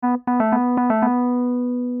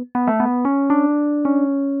Hey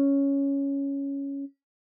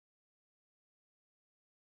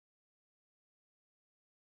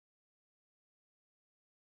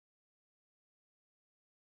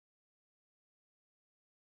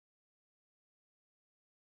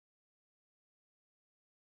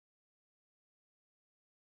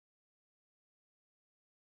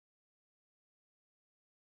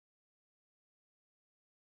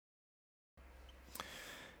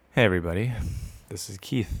everybody, this is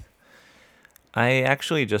Keith. I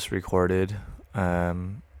actually just recorded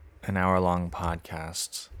an hour-long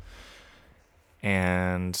podcast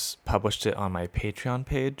and published it on my Patreon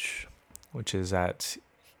page, which is at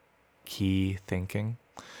Key Thinking.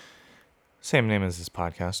 Same name as this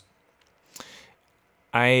podcast.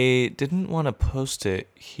 I didn't want to post it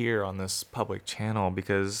here on this public channel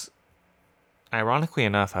because, ironically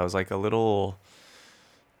enough, I was like a little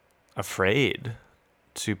afraid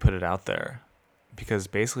to put it out there because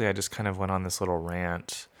basically I just kind of went on this little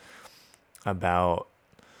rant about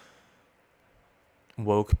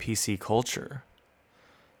woke PC culture.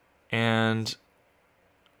 And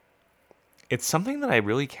it's something that I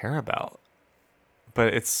really care about,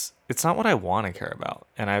 but it's not what I want to care about.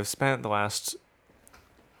 And I've spent the last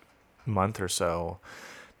month or so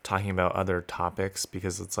talking about other topics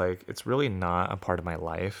because it's like it's really not a part of my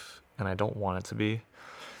life and I don't want it to be.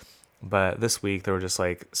 But this week there were just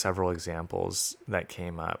like several examples that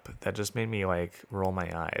came up that just made me like roll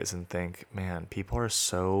my eyes and think, man, people are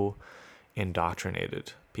so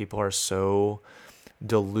indoctrinated. People are so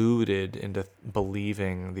deluded into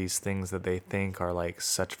believing these things that they think are like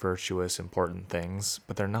such virtuous, important things,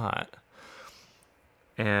 but they're not.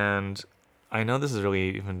 And I know this is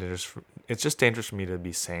really even dangerous. It's just dangerous for me to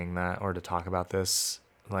be saying that or to talk about this.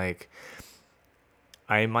 Like,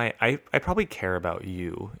 I probably care about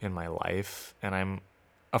you in my life, and I'm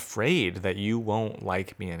afraid that you won't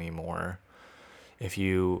like me anymore if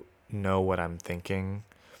you know what I'm thinking.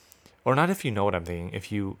 Or not if you know what I'm thinking,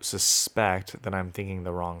 if you suspect that I'm thinking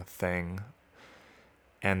the wrong thing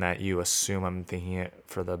and that you assume I'm thinking it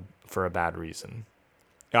for a bad reason.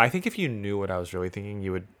 I think if you knew what I was really thinking,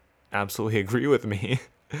 you would absolutely agree with me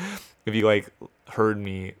if you like heard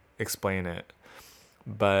me explain it.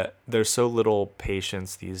 But there's so little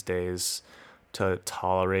patience these days to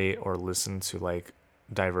tolerate or listen to like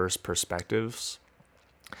diverse perspectives.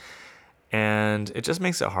 And it just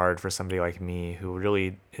makes it hard for somebody like me who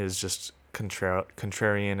really is just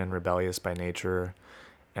contrarian and rebellious by nature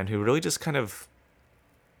and who really just kind of,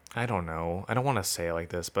 I don't know, I don't want to say it like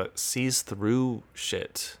this, but sees through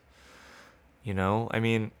shit. You know? I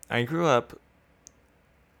mean, I grew up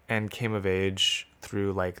and came of age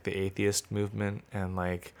through like the atheist movement and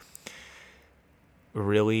like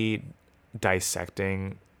really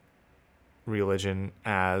dissecting religion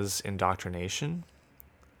as indoctrination.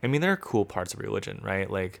 I mean, there are cool parts of religion,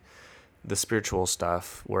 right? Like the spiritual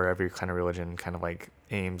stuff where every kind of religion kind of like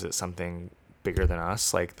aims at something bigger than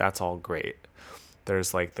us. Like that's all great.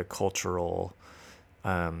 There's like the cultural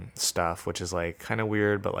stuff, which is like kind of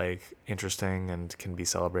weird, but like interesting and can be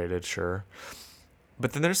celebrated, sure.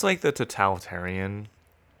 But then there's like the totalitarian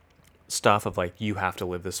stuff of like, you have to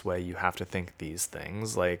live this way, you have to think these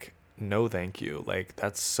things. Like, no, thank you. Like,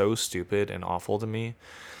 that's so stupid and awful to me.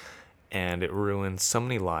 And it ruins so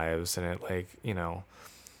many lives. And it, like, you know,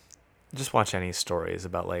 just watch any stories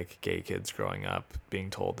about like gay kids growing up being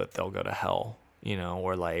told that they'll go to hell, you know,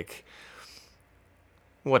 or like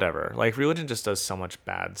whatever. Like, religion just does so much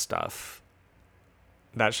bad stuff.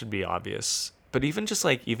 That should be obvious. But even just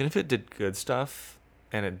like, even if it did good stuff,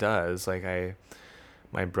 and it does, like,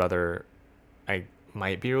 my brother, I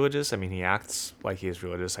might be religious. I mean, he acts like he is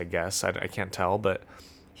religious, I guess. I can't tell, but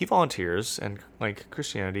he volunteers, and like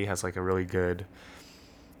Christianity has like a really good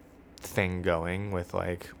thing going with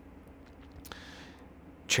like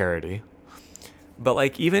charity. But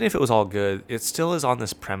like, even if it was all good, it still is on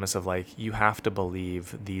this premise of like, you have to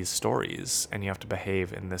believe these stories and you have to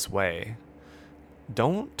behave in this way.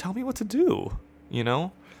 Don't tell me what to do, you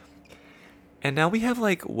know? And now we have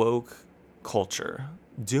like woke culture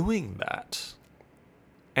doing that.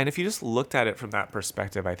 And if you just looked at it from that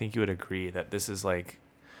perspective, I think you would agree that this is like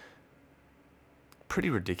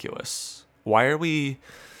pretty ridiculous. Why are we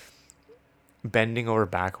bending over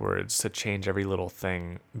backwards to change every little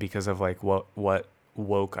thing because of like what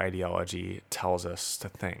woke ideology tells us to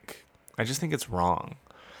think? I just think it's wrong.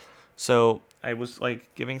 So I was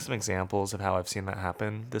like giving some examples of how I've seen that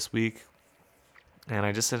happen this week, and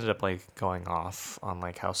I just ended up like going off on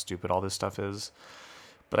like how stupid all this stuff is.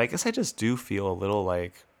 But I guess I just do feel a little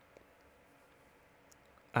like,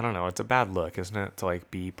 I don't know, it's a bad look, isn't it, to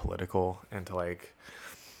like be political and to like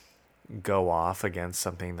go off against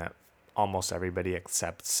something that almost everybody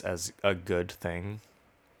accepts as a good thing.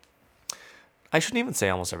 I shouldn't even say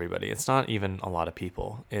almost everybody. It's not even a lot of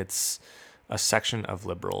people. It's a section of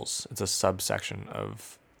liberals. It's a subsection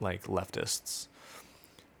of like leftists.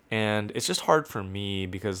 And it's just hard for me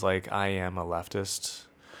because like I am a leftist.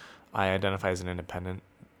 I identify as an independent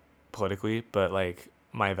politically, but like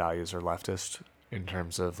my values are leftist in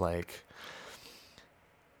terms of like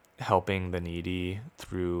helping the needy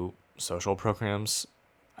through social programs.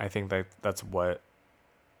 I think that that's what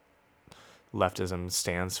leftism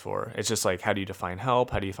stands for. It's just like, how do you define help?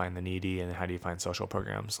 How do you find the needy? And how do you find social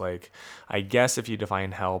programs? Like, I guess if you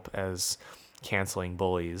define help as canceling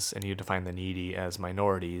bullies and you define the needy as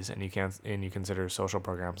minorities and you consider social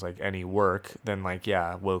programs like any work, then like,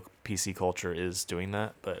 yeah, woke PC culture is doing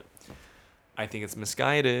that. But I think it's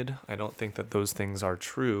misguided. I don't think that those things are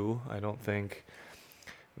true. I don't think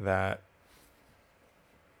that,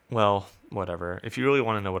 well, whatever. If you really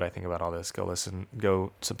want to know what I think about all this,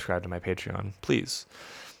 go subscribe to my Patreon, please.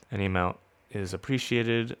 Any amount is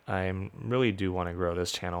appreciated. I really do want to grow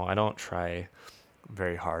this channel. I don't try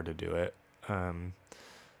very hard to do it. I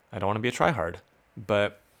don't want to be a tryhard,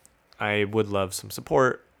 but I would love some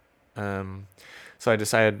support. So I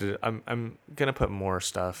decided I'm gonna put more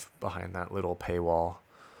stuff behind that little paywall,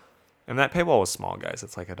 and that paywall was small, guys.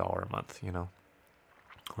 It's like $1 a month,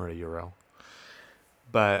 or €1.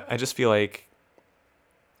 But I just feel like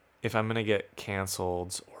if I'm going to get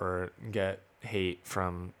canceled or get hate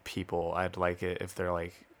from people, I'd like it if they're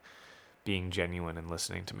like being genuine and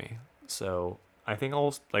listening to me. So I think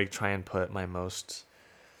I'll like try and put my most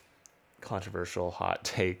controversial hot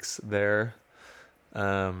takes there.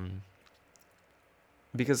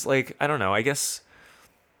 Because like, I don't know, I guess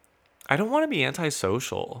I don't want to be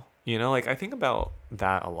antisocial, like I think about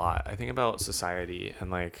that a lot. I think about society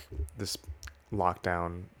and like this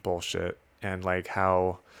lockdown bullshit and like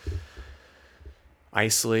how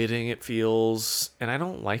isolating it feels, and I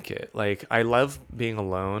don't like it. Like I love being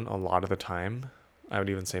alone a lot of the time. I would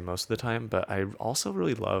even say most of the time, but I also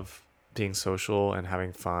really love being social and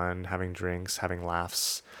having fun, having drinks, having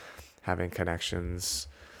laughs, having connections,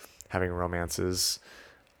 having romances.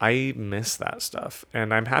 I miss that stuff,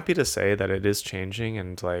 and I'm happy to say that it is changing,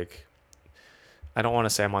 and like I don't want to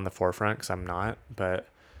say I'm on the forefront because I'm not, but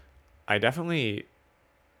I definitely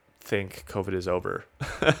think COVID is over.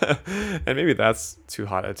 And maybe that's too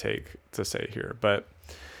hot a take to say here, but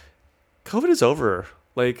COVID is over.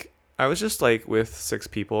 Like I was just like with 6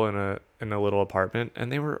 people in a little apartment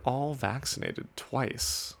and they were all vaccinated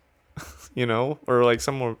twice. Or like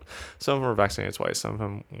some of them were vaccinated twice, some of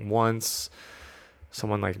them once,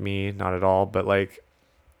 someone like me not at all, but like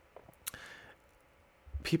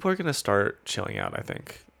people are going to start chilling out. I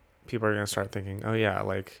think people are going to start thinking, oh yeah,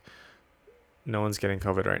 like no one's getting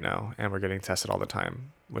COVID right now and we're getting tested all the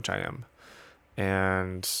time, which I am.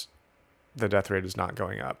 And the death rate is not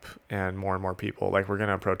going up, and more people, like we're going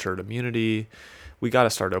to approach herd immunity. We got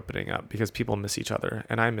to start opening up because people miss each other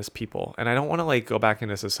and I miss people. And I don't want to like go back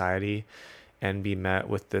into society and be met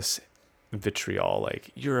with this vitriol.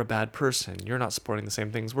 Like, you're a bad person. You're not supporting the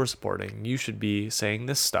same things we're supporting. You should be saying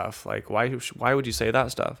this stuff. Like, why would you say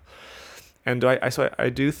that stuff? And I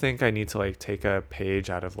do think I need to like take a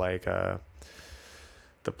page out of like,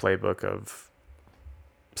 the playbook of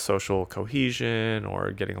social cohesion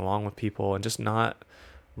or getting along with people and just not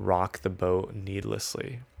rock the boat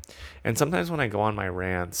needlessly. And sometimes when I go on my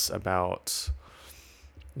rants about,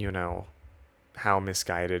 how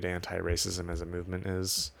misguided anti-racism as a movement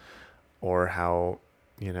is, or how,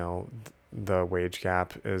 the wage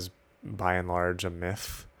gap is by and large a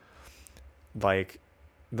myth, like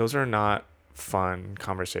those are not fun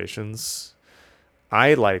conversations.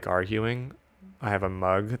 I like arguing. I have a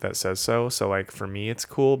mug that says so. So like for me, it's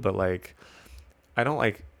cool, but like, I don't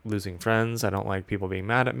like losing friends. I don't like people being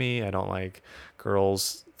mad at me. I don't like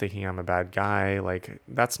girls thinking I'm a bad guy. Like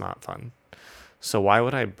that's not fun. So why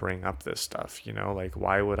would I bring up this stuff? Like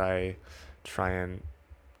why would I try and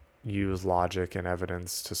use logic and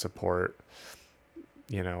evidence to support,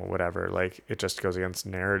 whatever? Like it just goes against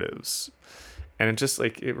narratives. And it just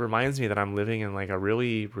like, it reminds me that I'm living in like a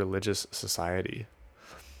really religious society.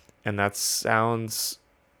 And that sounds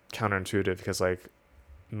counterintuitive because like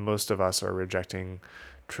most of us are rejecting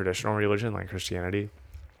traditional religion like Christianity,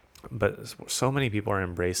 but so many people are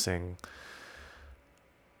embracing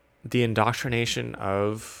the indoctrination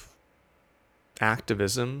of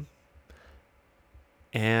activism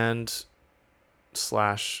and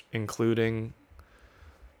 / including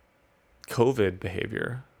COVID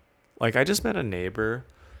behavior. Like I just met a neighbor.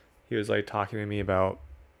 He was like talking to me about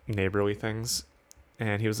neighborly things.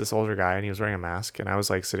 and he was this older guy, and he was wearing a mask, and I was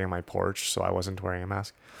like sitting on my porch, so I wasn't wearing a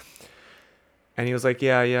mask. And he was like,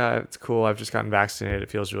 yeah, it's cool. I've just gotten vaccinated. It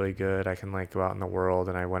feels really good. I can like go out in the world.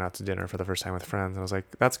 And I went out to dinner for the first time with friends. And I was like,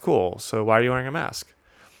 that's cool. So why are you wearing a mask?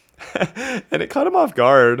 And it caught him off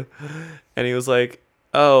guard. And he was like,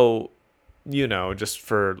 oh, just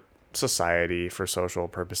for society, for social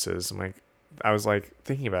purposes. I was like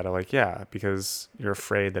thinking about it, like, yeah, because you're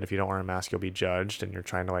afraid that if you don't wear a mask, you'll be judged. And you're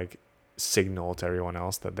trying to like signal to everyone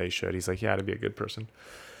else that they should. He's like, yeah, to be a good person.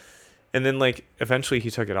 And then like eventually he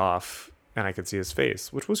took it off. And I could see his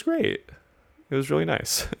face, which was great. It was really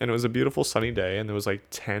nice. And it was a beautiful sunny day. And there was like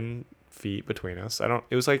 10 feet between us.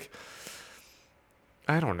 It was like,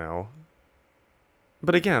 I don't know.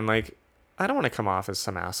 But again, like, I don't want to come off as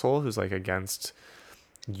some asshole who's like against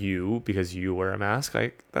you because you wear a mask.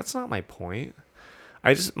 Like, that's not my point.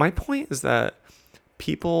 My point is that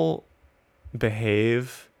people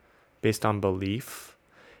behave based on belief.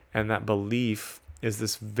 And that belief is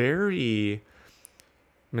this very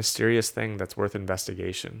mysterious thing that's worth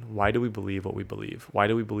investigation. Why do we believe what we believe? Why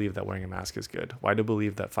do we believe that wearing a mask is good? Why do we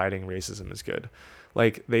believe that fighting racism is good?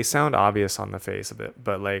 Like, they sound obvious on the face of it,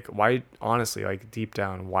 but like, why, honestly, like deep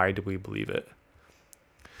down, why do we believe it?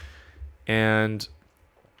 And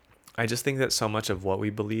I just think that so much of what we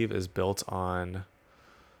believe is built on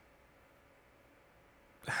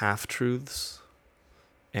half-truths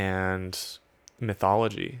and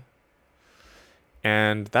mythology.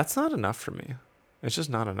 And that's not enough for me. It's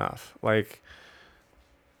just not enough. Like,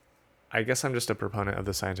 I guess I'm just a proponent of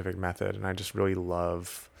the scientific method, and I just really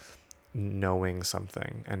love knowing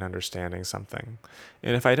something and understanding something.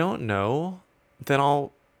 And if I don't know, then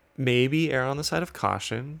I'll maybe err on the side of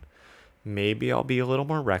caution. Maybe I'll be a little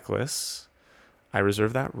more reckless. I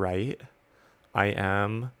reserve that right. I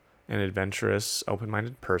am an adventurous,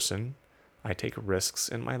 open-minded person. I take risks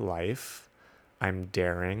in my life. I'm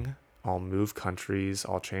daring. I'll move countries.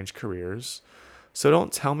 I'll change careers. So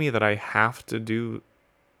don't tell me that I have to do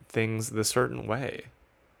things the certain way.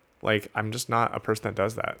 Like, I'm just not a person that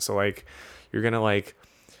does that. So like, you're going to like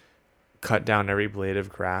cut down every blade of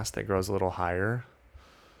grass that grows a little higher.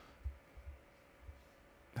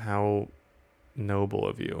 How noble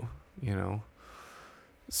of you,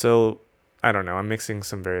 So I don't know. I'm mixing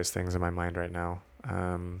some various things in my mind right now.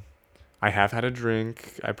 I have had a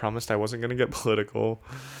drink. I promised I wasn't going to get political.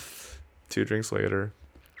 2 drinks later,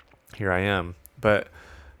 here I am. But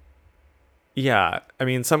yeah, I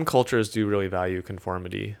mean, some cultures do really value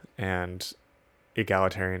conformity and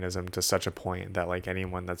egalitarianism to such a point that like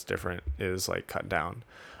anyone that's different is like cut down.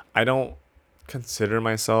 I don't consider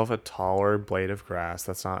myself a taller blade of grass.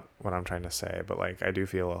 That's not what I'm trying to say, but like I do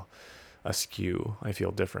feel askew. I feel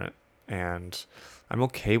different, and I'm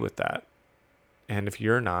okay with that. And if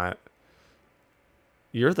you're not,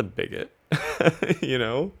 you're the bigot. you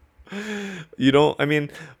know I mean,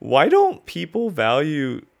 why don't people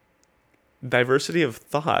value diversity of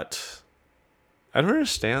thought? I don't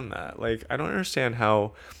understand that. Like, I don't understand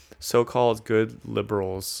how so-called good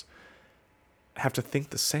liberals have to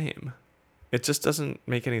think the same. It just doesn't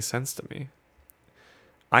make any sense to me.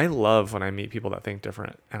 I love when I meet people that think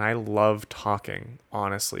different, and I love talking,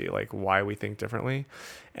 honestly, like why we think differently.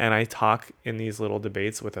 And I talk in these little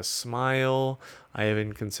debates with a smile. I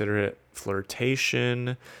even consider it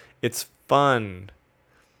flirtation. It's fun.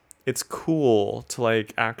 It's cool to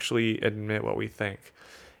like actually admit what we think.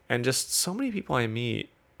 And just so many people I meet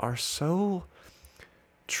are so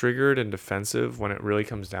triggered and defensive when it really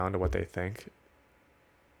comes down to what they think.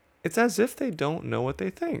 It's as if they don't know what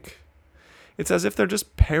they think. It's as if they're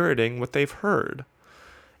just parroting what they've heard.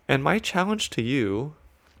 And my challenge to you,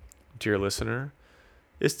 dear listener,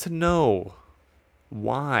 is to know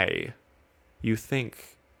why you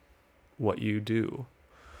think what you do.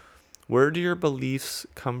 Where do your beliefs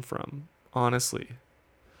come from? Honestly.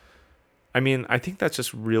 I mean, I think that's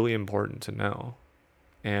just really important to know.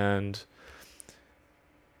 And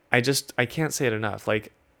I can't say it enough.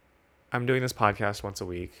 Like, I'm doing this podcast once a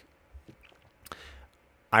week.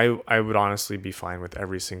 I would honestly be fine with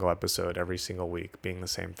every single episode, every single week being the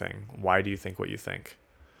same thing. Why do you think what you think?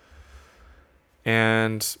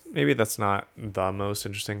 And maybe that's not the most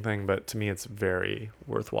interesting thing, but to me it's very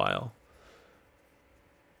worthwhile.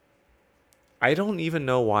 I don't even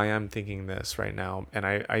know why I'm thinking this right now, and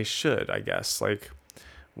I should, I guess. Like,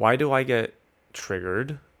 why do I get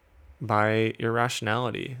triggered by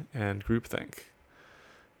irrationality and groupthink?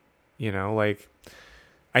 Like,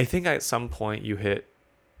 I think at some point you hit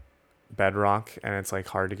bedrock and it's like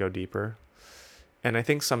hard to go deeper. And I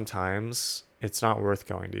think sometimes it's not worth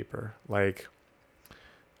going deeper. Like,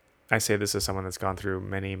 I say this as someone that's gone through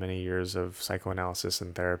many, many years of psychoanalysis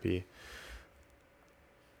and therapy.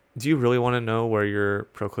 do you really want to know where your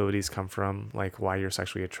proclivities come from? Like why you're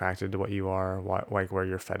sexually attracted to what you are, why, like where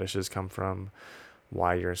your fetishes come from,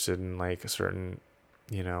 why you're interested in like a certain,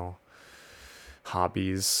 you know,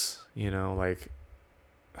 hobbies, you know, like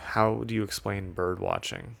how do you explain bird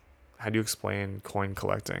watching? How do you explain coin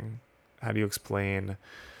collecting? How do you explain,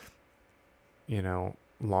 you know,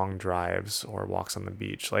 long drives or walks on the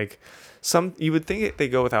beach? Like some, you would think they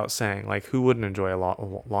go without saying, like who wouldn't enjoy a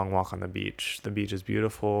long walk on the beach? The beach is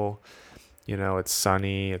beautiful. You know, it's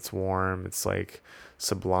sunny, it's warm, it's like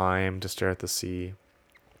sublime to stare at the sea.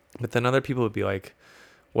 But then other people would be like,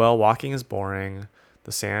 well, walking is boring.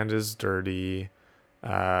 The sand is dirty.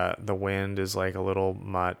 The wind is like a little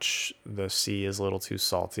much. The sea is a little too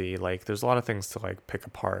salty. Like, there's a lot of things to like pick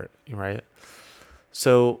apart, right?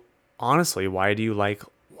 So, honestly, why do you like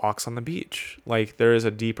walks on the beach? Like, there is a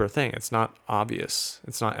deeper thing. It's not obvious,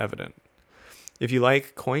 it's not evident. If you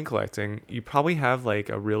like coin collecting, you probably have like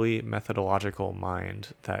a really methodological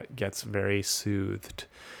mind that gets very soothed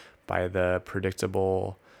by the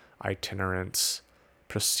predictable, itinerant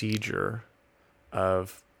procedure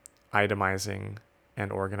of itemizing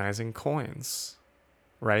and organizing coins,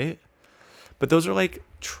 right? But those are like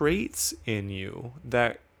traits in you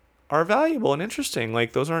that are valuable and interesting.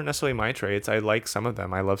 Like those aren't necessarily my traits. I like some of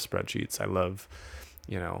them. I love spreadsheets. I love,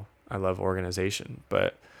 you know, I love organization,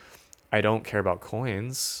 but I don't care about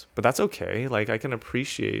coins, but that's okay. Like I can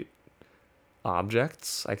appreciate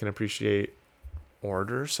objects. I can appreciate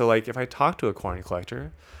order. So like if I talk to a coin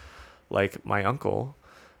collector, like my uncle,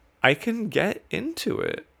 I can get into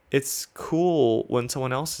it. It's cool when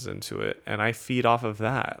someone else is into it and I feed off of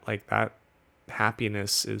that. Like that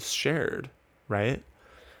happiness is shared, right?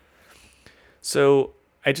 So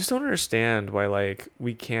I just don't understand why like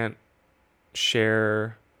we can't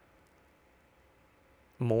share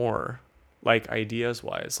more, like ideas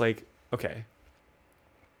wise. Like, okay,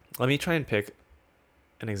 let me try and pick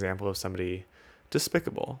an example of somebody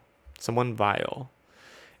despicable, someone vile.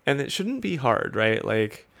 And it shouldn't be hard, right?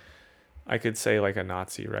 Like I could say like a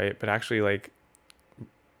Nazi, right? But actually like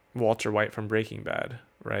Walter White from Breaking Bad,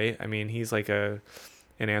 right? I mean, he's like an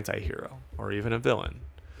anti-hero or even a villain.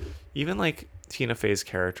 Even like Tina Fey's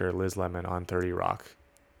character Liz Lemon on 30 Rock,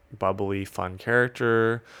 bubbly, fun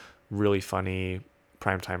character, really funny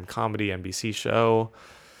primetime comedy NBC show.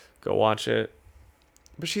 Go watch it.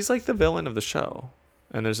 But she's like the villain of the show.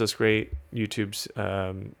 And there's this great YouTube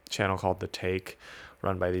channel called The Take,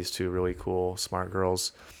 run by these two really cool, smart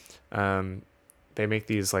girls. They make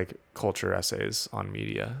these like culture essays on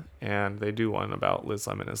media, and they do one about Liz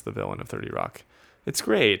Lemon as the villain of 30 Rock. It's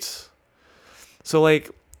great. So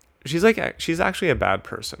like, she's actually a bad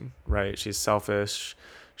person, right? She's selfish.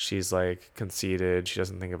 She's like conceited. She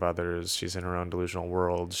doesn't think of others. She's in her own delusional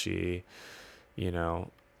world. She, you know,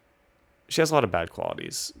 she has a lot of bad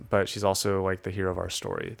qualities, but she's also like the hero of our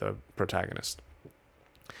story, the protagonist.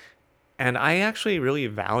 And I actually really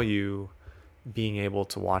value being able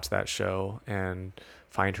to watch that show and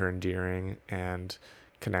find her endearing and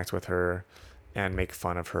connect with her and make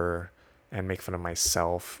fun of her and make fun of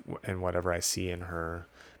myself and whatever I see in her,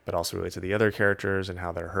 but also relate to the other characters and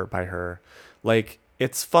how they're hurt by her. Like,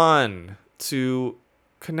 it's fun to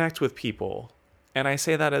connect with people. And I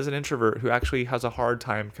say that as an introvert who actually has a hard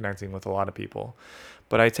time connecting with a lot of people.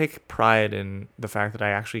 But I take pride in the fact that I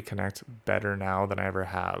actually connect better now than I ever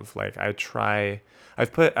have. Like,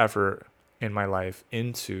 I've put effort in my life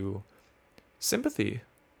into sympathy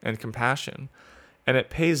and compassion, and it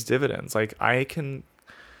pays dividends. Like, I can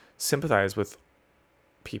sympathize with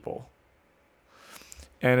people.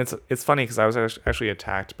 And it's funny because I was actually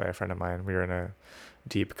attacked by a friend of mine. We were in a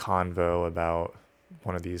deep convo about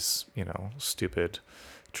one of these, you know, stupid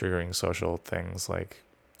triggering social things. Like,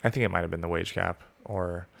 I think it might have been the wage gap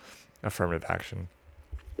or affirmative action.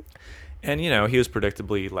 And, you know, he was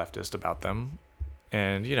predictably leftist about them.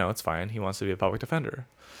 And, you know, it's fine. He wants to be a public defender.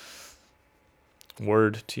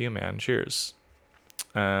 Word to you, man. Cheers.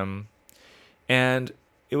 And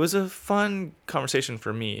it was a fun conversation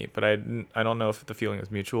for me, but I don't know if the feeling was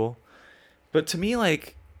mutual. But to me,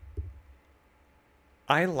 like,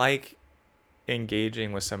 I like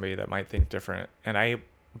engaging with somebody that might think different, and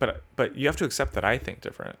but you have to accept that I think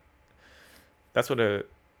different. That's what a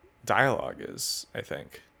dialogue is, I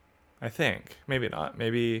think. Maybe not.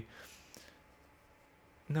 Maybe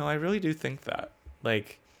no, I really do think that.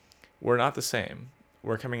 Like, we're not the same.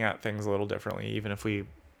 We're coming at things a little differently, even if we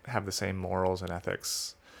have the same morals and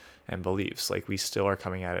ethics and beliefs. Like, we still are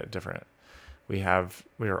coming at it different. We are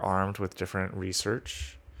armed with different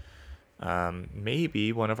research.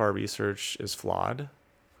 Maybe one of our research is flawed,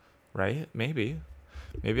 right? Maybe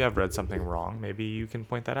I've read something wrong. Maybe you can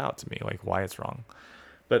point that out to me, like why it's wrong.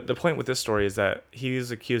 But the point with this story is that he's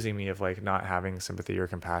accusing me of like not having sympathy or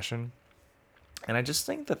compassion. And I just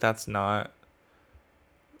think that that's not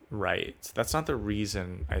right. That's not the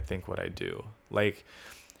reason I think what I do. Like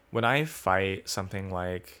when I fight something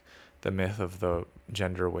like the myth of the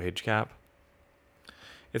gender wage gap,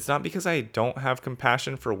 it's not because I don't have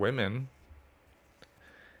compassion for women.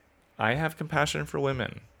 I have compassion for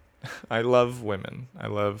women. I love women. I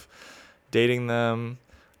love dating them.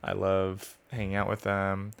 I love hanging out with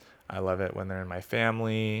them. I love it when they're in my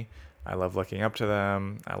family. I love looking up to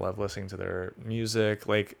them. I love listening to their music.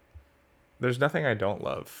 Like, there's nothing I don't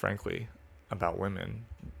love, frankly, about women,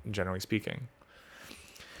 generally speaking.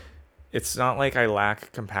 It's not like I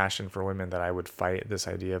lack compassion for women that I would fight this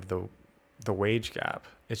idea of the wage gap.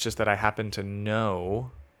 It's just that I happen to know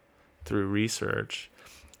through research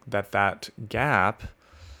that gap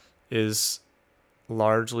is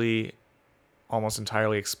largely almost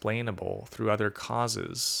entirely explainable through other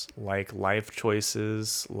causes like life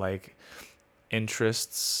choices, like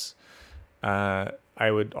interests. I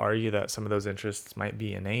would argue that some of those interests might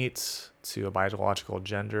be innate to a biological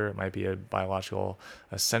gender. It might be a biological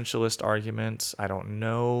essentialist argument. I don't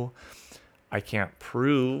know. I can't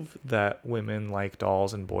prove that women like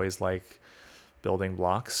dolls and boys like building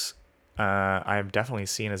blocks. I've definitely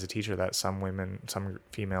seen as a teacher that some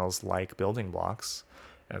females like building blocks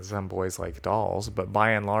and some boys like dolls, but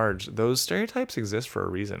by and large, those stereotypes exist for a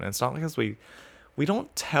reason. It's not because we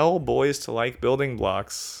don't tell boys to like building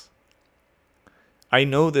blocks. I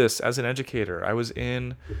know this as an educator. I was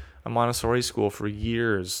in a Montessori school for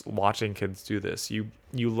years watching kids do this. You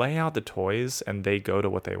lay out the toys and they go to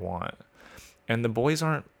what they want. And the boys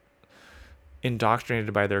aren't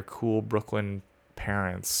indoctrinated by their cool Brooklyn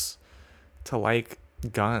parents to like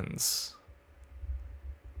guns.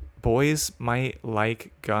 Boys might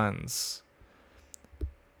like guns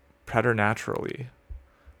preternaturally.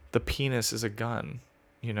 The penis is a gun.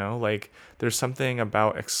 Like there's something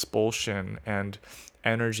about expulsion and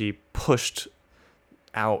energy pushed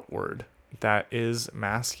outward that is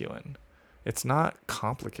masculine. It's not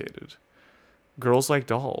complicated. Girls like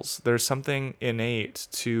dolls. There's something innate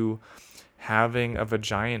to having a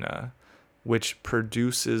vagina which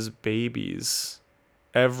produces babies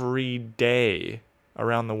every day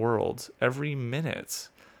around the world. Every minute,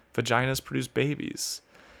 vaginas produce babies.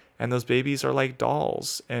 And those babies are like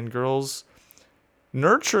dolls, and girls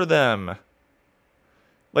nurture them.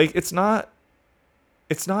 Like it's not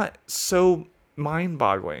so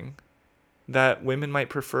mind-boggling that women might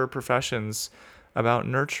prefer professions about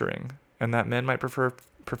nurturing and that men might prefer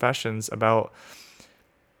professions about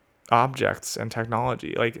objects and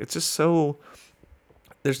technology. Like it's just so,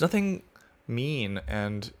 there's nothing mean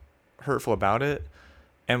and hurtful about it.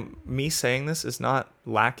 And me saying this is not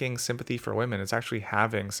lacking sympathy for women. It's actually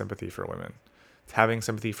having sympathy for women. It's having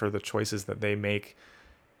sympathy for the choices that they make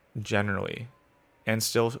generally, and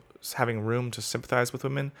still having room to sympathize with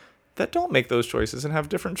women that don't make those choices and have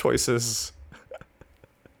different choices.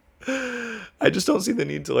 I just don't see the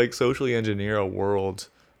need to like socially engineer a world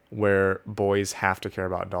where boys have to care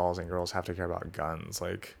about dolls and girls have to care about guns.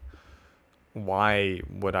 Like, why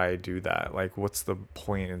would I do that? Like, what's the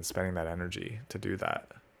point in spending that energy to do that?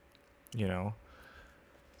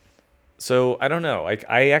 So I don't know. Like,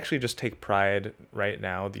 I actually just take pride right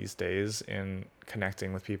now these days in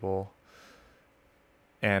connecting with people.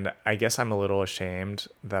 And I guess I'm a little ashamed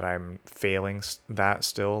that I'm failing that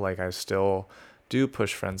still. Like, I still do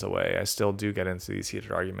push friends away. I still do get into these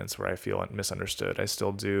heated arguments where I feel misunderstood. I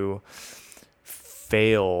still do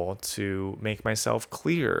fail to make myself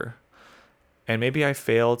clear. And maybe I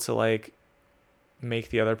fail to like make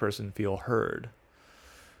the other person feel heard.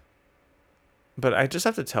 But I just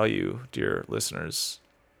have to tell you, dear listeners,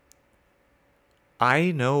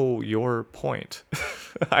 I know your point.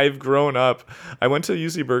 I've grown up. I went to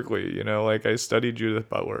UC Berkeley, like I studied Judith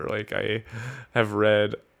Butler. Like I have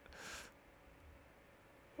read,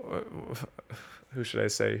 who should I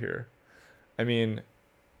say here? I mean,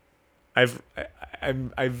 I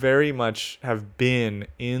very much have been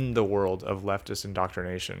in the world of leftist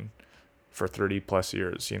indoctrination for 30 plus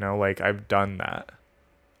years, like I've done that.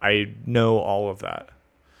 I know all of that.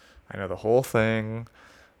 I know the whole thing.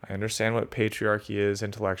 I understand what patriarchy is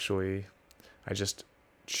intellectually. I just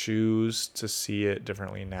choose to see it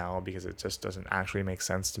differently now because it just doesn't actually make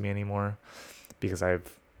sense to me anymore because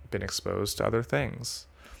I've been exposed to other things.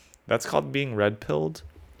 That's called being red-pilled.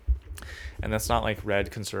 And that's not like red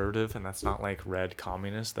conservative, and that's not like red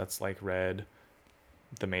communist. That's like red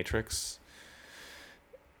the Matrix.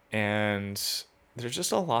 And there's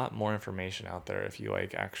just a lot more information out there if you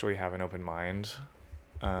like actually have an open mind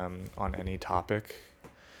on any topic.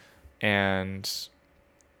 And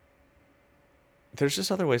there's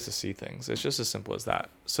just other ways to see things. It's just as simple as that.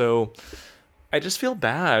 So I just feel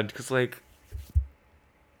bad because, like,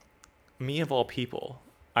 me of all people,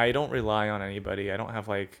 I don't rely on anybody. I don't have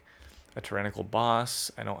like a tyrannical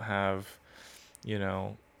boss. I don't have, you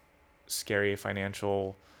know, scary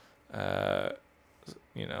financial, uh,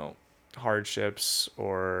 you know, hardships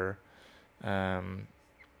or, um,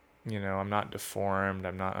 I'm not deformed.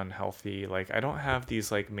 I'm not unhealthy. Like, I don't have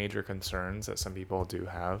these like major concerns that some people do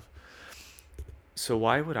have. So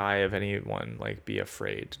why would I, of anyone, like be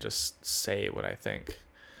afraid to just say what I think?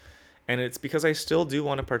 And it's because I still do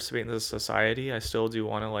want to participate in the society. I still do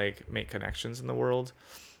want to like make connections in the world.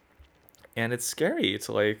 And it's scary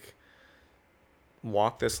to like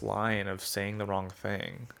walk this line of saying the wrong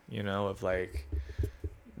thing, of like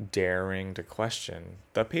daring to question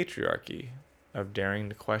the patriarchy, of daring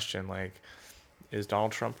to question like, is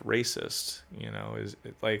Donald Trump racist? Is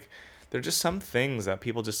it like, there are just some things that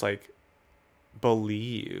people just like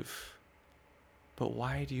believe. But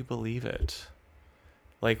why do you believe it?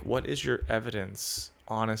 Like, what is your evidence,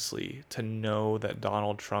 honestly, to know that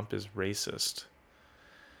Donald Trump is racist?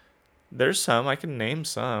 There's some, I can name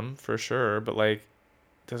some for sure, but like,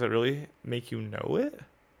 does it really make you know it?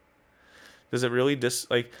 Does it really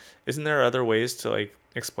like, isn't there other ways to like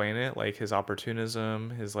explain it? Like his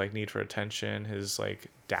opportunism, his like need for attention, his like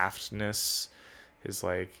daftness, his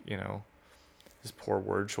like, his poor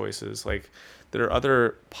word choices. Like, there are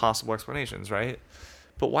other possible explanations, right?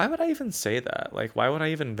 But why would I even say that? Like, why would I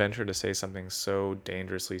even venture to say something so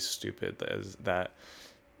dangerously stupid as that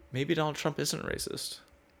maybe Donald Trump isn't racist?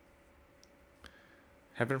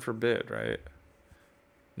 Heaven forbid, right?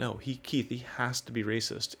 No, Keith, he has to be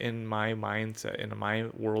racist. In my mindset, in my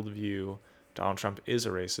worldview, Donald Trump is a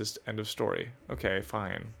racist. End of story. Okay,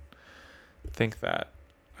 fine. Think that.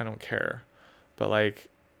 I don't care. But like,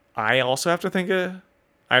 I also have to think it.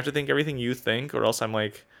 I have to think everything you think, or else I'm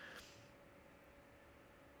like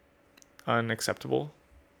unacceptable.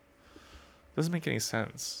 Doesn't make any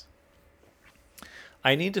sense.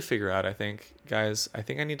 I need to figure out, I think, guys, I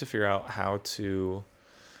need to figure out how to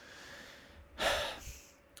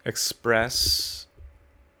express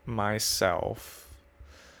myself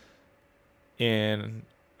in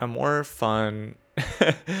a more fun,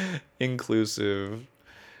 inclusive,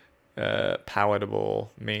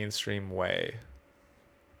 palatable, mainstream way.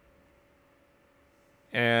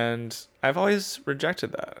 And I've always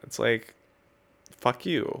rejected that. It's like, fuck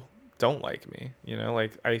you. Don't like me.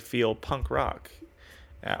 Like, I feel punk rock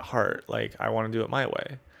at heart. Like, I want to do it my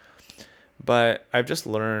way. But I've just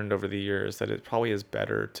learned over the years that it probably is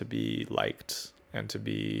better to be liked and to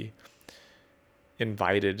be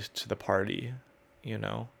invited to the party.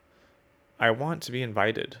 I want to be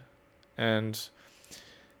invited. And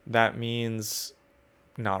that means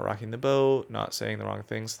not rocking the boat, not saying the wrong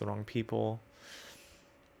things to the wrong people.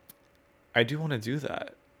 I do want to do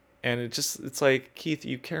that. And it's like, Keith,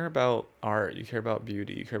 you care about art, you care about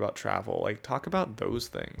beauty, you care about travel. Like, talk about those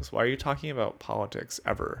things. Why are you talking about politics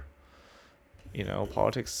ever?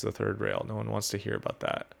 Politics is the third rail. No one wants to hear about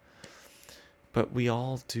that. But we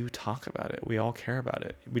all do talk about it. We all care about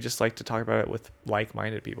it. We just like to talk about it with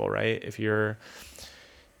like-minded people, right? If you're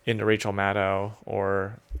into Rachel Maddow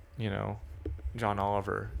or, John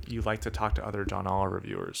Oliver, you like to talk to other John Oliver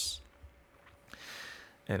viewers.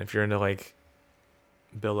 And if you're into like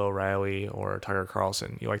Bill O'Reilly or Tucker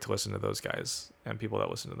Carlson, you like to listen to those guys and people that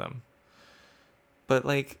listen to them. But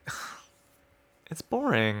like, it's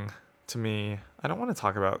boring to me. I don't want to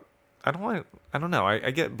talk about, I don't know.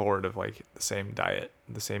 I get bored of like the same diet,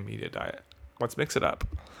 the same media diet. Let's mix it up.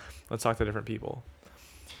 Let's talk to different people.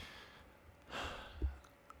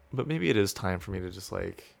 But maybe it is time for me to just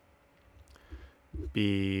like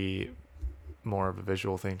be more of a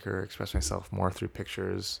visual thinker, express myself more through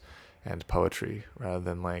pictures and poetry rather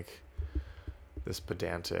than like this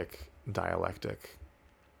pedantic dialectic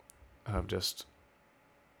of just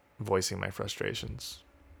voicing my frustrations.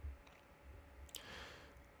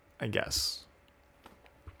 I guess.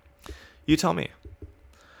 You tell me.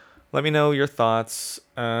 Let me know your thoughts.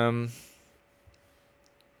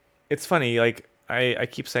 It's funny, like I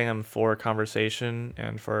keep saying I'm for conversation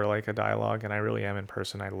and for like a dialogue, and I really am in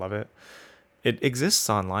person. I love it. It exists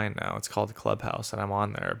online now. It's called Clubhouse, and I'm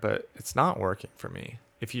on there, but it's not working for me.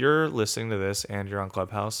 If you're listening to this and you're on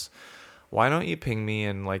Clubhouse, why don't you ping me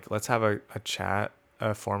and like, let's have a chat,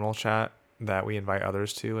 a formal chat that we invite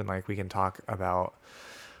others to, and like we can talk about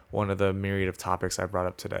one of the myriad of topics I brought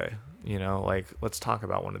up today. Like, let's talk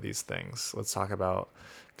about one of these things. Let's talk about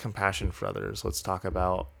compassion for others. Let's talk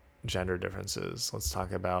about gender differences. Let's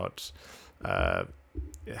talk about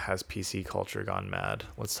has PC culture gone mad?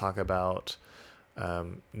 Let's talk about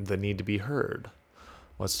the need to be heard.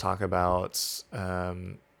 Let's talk about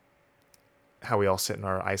how we all sit in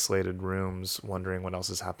our isolated rooms wondering what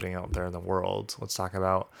else is happening out there in the world. Let's talk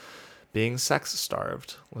about being sex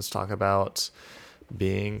starved. Let's talk about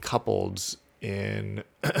being coupled in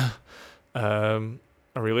a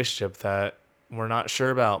relationship that we're not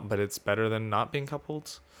sure about, but it's better than not being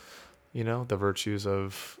coupled. You know, the virtues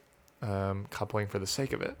of coupling for the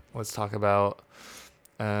sake of it. Let's talk about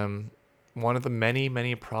one of the many,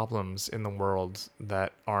 many problems in the world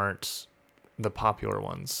that aren't the popular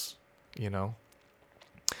ones, you know?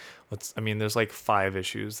 There's like 5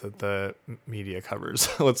 issues that the media covers.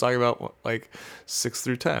 Let's talk about like 6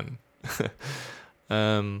 through 10.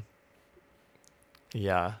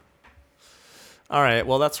 Yeah. All right.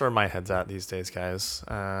 Well, that's where my head's at these days, guys.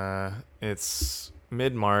 It's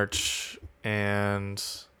mid-March, and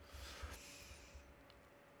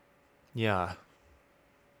yeah,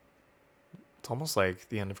 it's almost like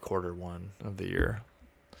the end of Q1 of the year.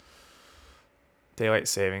 Daylight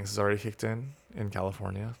savings has already kicked in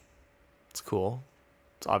California. It's cool.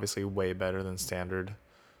 It's obviously way better than standard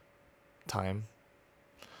time.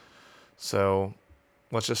 So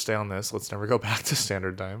let's just stay on this. Let's never go back to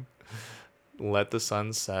standard time. Let the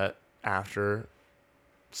sun set after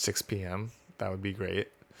 6 p.m. That would be great.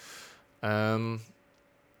 I'm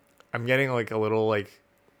getting like a little like,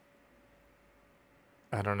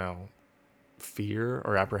 I don't know, fear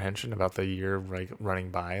or apprehension about the year like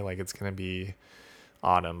running by. Like it's going to be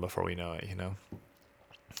autumn before we know it, you know?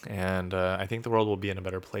 And I think the world will be in a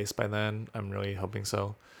better place by then. I'm really hoping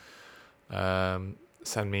so.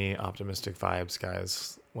 Send me optimistic vibes,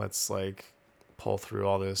 guys. Let's like pull through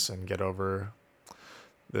all this and get over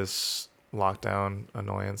this lockdown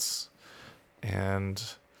annoyance and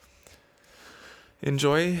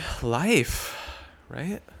enjoy life,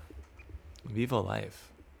 right? Viva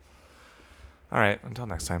life. All right, until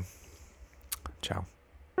next time. Ciao.